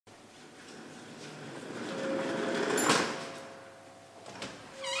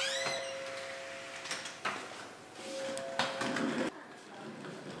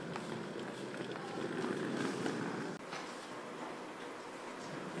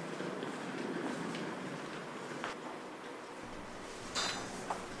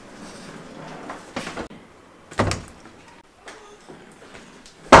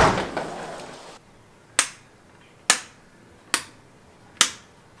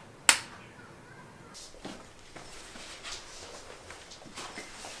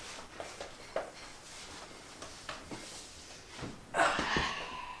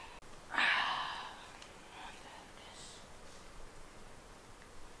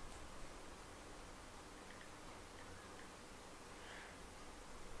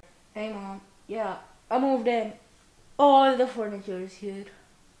Hey mom. Yeah, I moved in. All the furniture is here.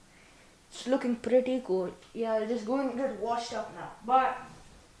 It's looking pretty cool. Yeah, I'll just go and get washed up now. Bye.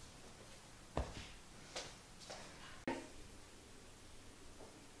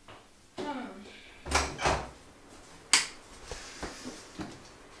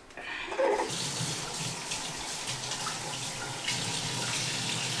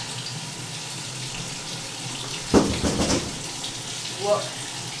 What?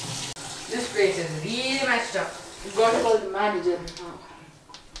 This place is really messed up. You gotta call the manager.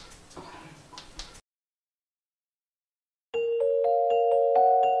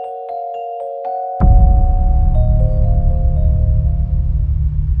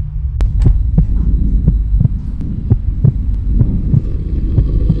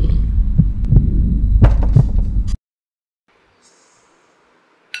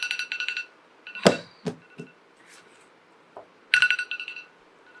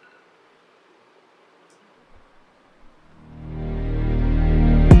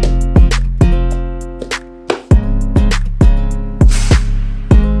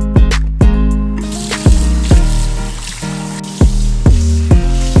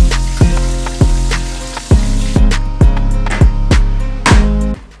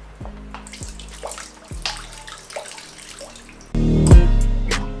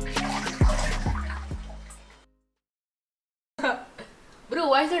 Bro,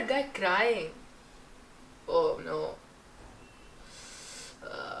 why is that guy crying? Oh no.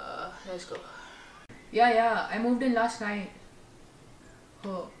 Let's go. Yeah, I moved in last night.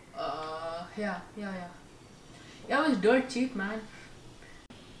 Oh, yeah. Yeah, it was dirt cheap, man.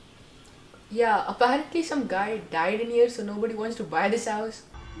 Yeah, apparently some guy died in here, so nobody wants to buy this house.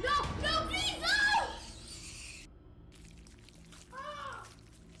 No, please, no!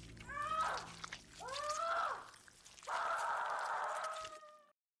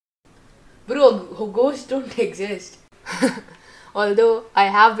 Bro, ghosts don't exist. Although I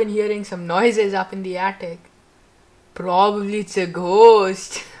have been hearing some noises up in the attic. Probably it's a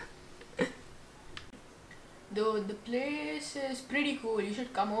ghost. Though the place is pretty cool. You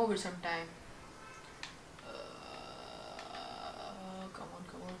should come over sometime.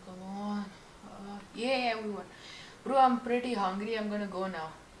 Come on. Yeah, we won. Bro, I'm pretty hungry. I'm gonna go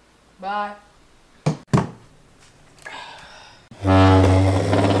now. Bye.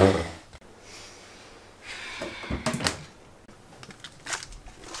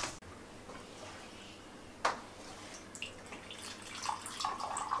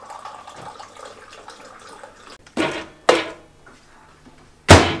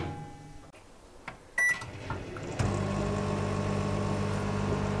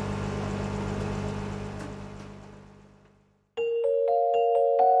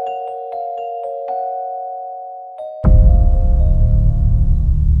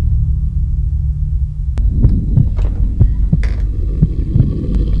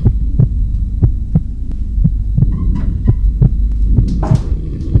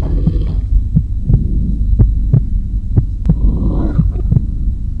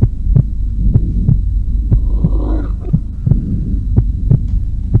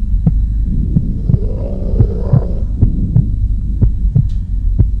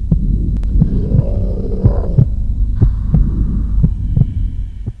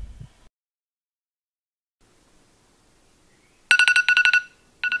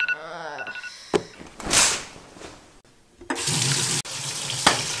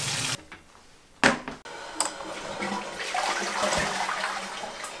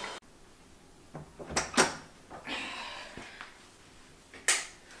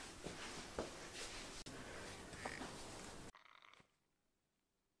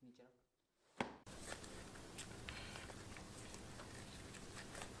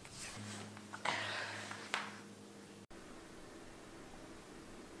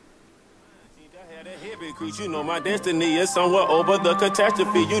 You know my destiny is somewhere over the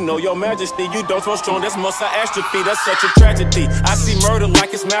catastrophe. You know your majesty, you don't so strong, that's muscle atrophy. That's such a tragedy. I see murder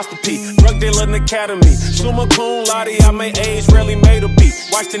like it's masterpiece. Drug dealer in academy. Summa cum laude, I made A's, rarely made a beat.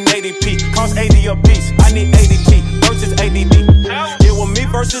 Watched an 80p, cost 80 a piece. I need ADT versus ADD. It was me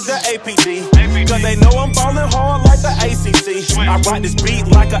versus the APD. Cause they know I'm ballin' hard like the ACC. I ride this beat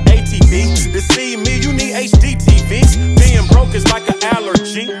like an ATV. To see me, you need HD TV. Being broke is like an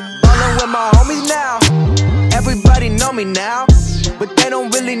allergy. Ballin' with my homies now. Everybody know me now, but they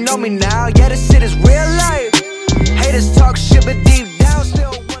don't really know me now. Yeah, this shit is real life. Haters talk shit, but deep down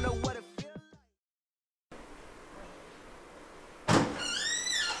still wonder what it feels like.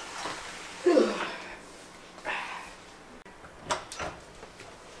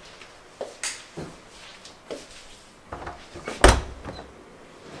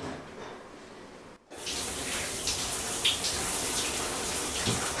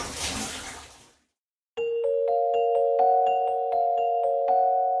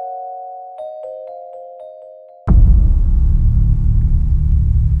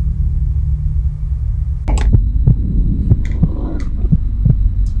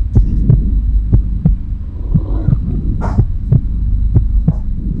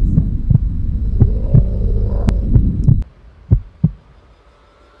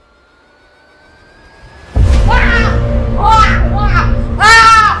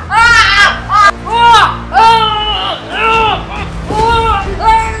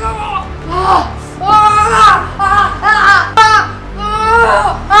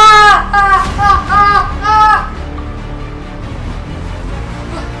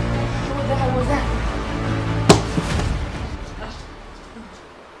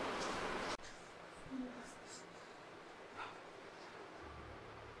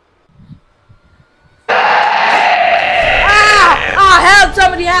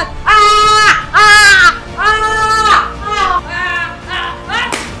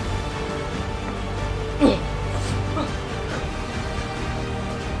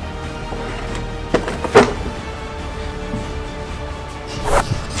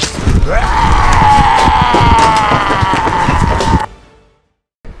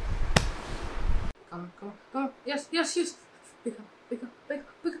 Come on. Yes. Pick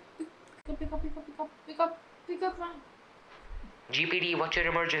up, man. GPD, what's your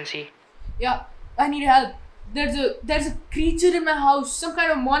emergency? Yeah, I need help. There's a creature in my house, some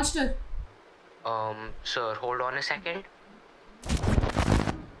kind of monster. Sir, hold on a second.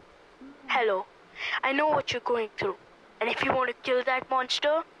 Hello, I know what you're going through, and if you want to kill that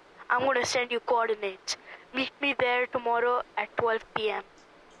monster, I'm going to send you coordinates. Meet me there tomorrow at 12 p.m.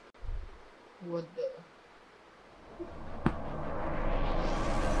 What the?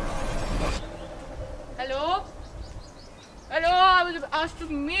 Hello? I was asked to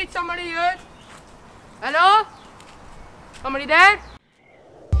meet somebody here. Hello? Somebody there?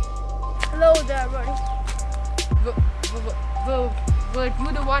 Hello there, buddy. Were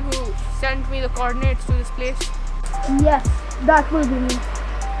you the one who sent me the coordinates to this place? Yes, that will be me.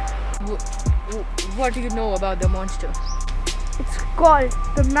 What do you know about the monster? It's called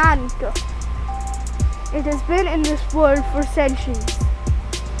the man-eater. It has been in this world for centuries.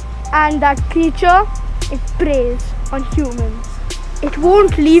 And that creature, it preys on humans. It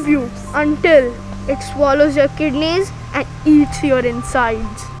won't leave you until it swallows your kidneys and eats your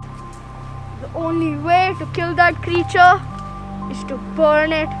insides. The only way to kill that creature is to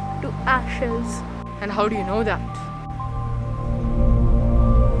burn it to ashes. And how do you know that?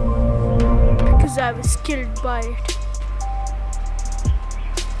 Because I was killed by it.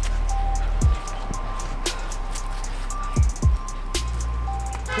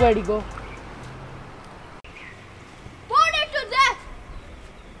 Where'd he go? Burn it to death!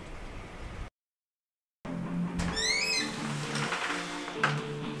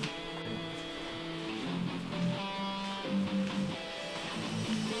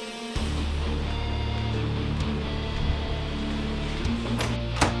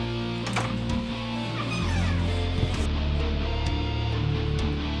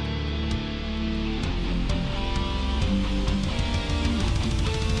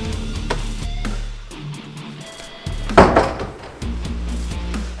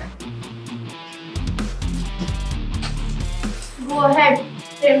 Go ahead,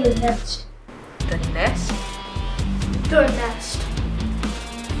 trim the nest. The nest? The nest.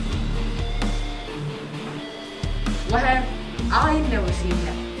 Well, I've never seen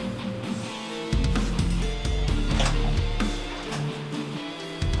that.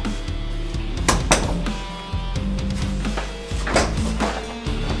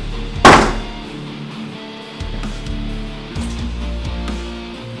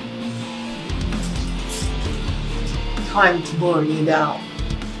 Time to burn you down.